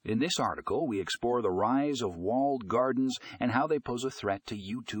In this article, we explore the rise of walled gardens and how they pose a threat to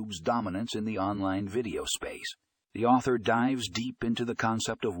YouTube's dominance in the online video space. The author dives deep into the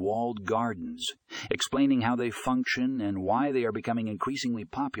concept of walled gardens, explaining how they function and why they are becoming increasingly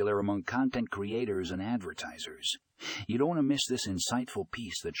popular among content creators and advertisers. You don't want to miss this insightful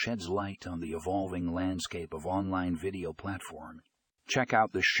piece that sheds light on the evolving landscape of online video platforms. Check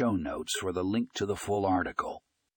out the show notes for the link to the full article.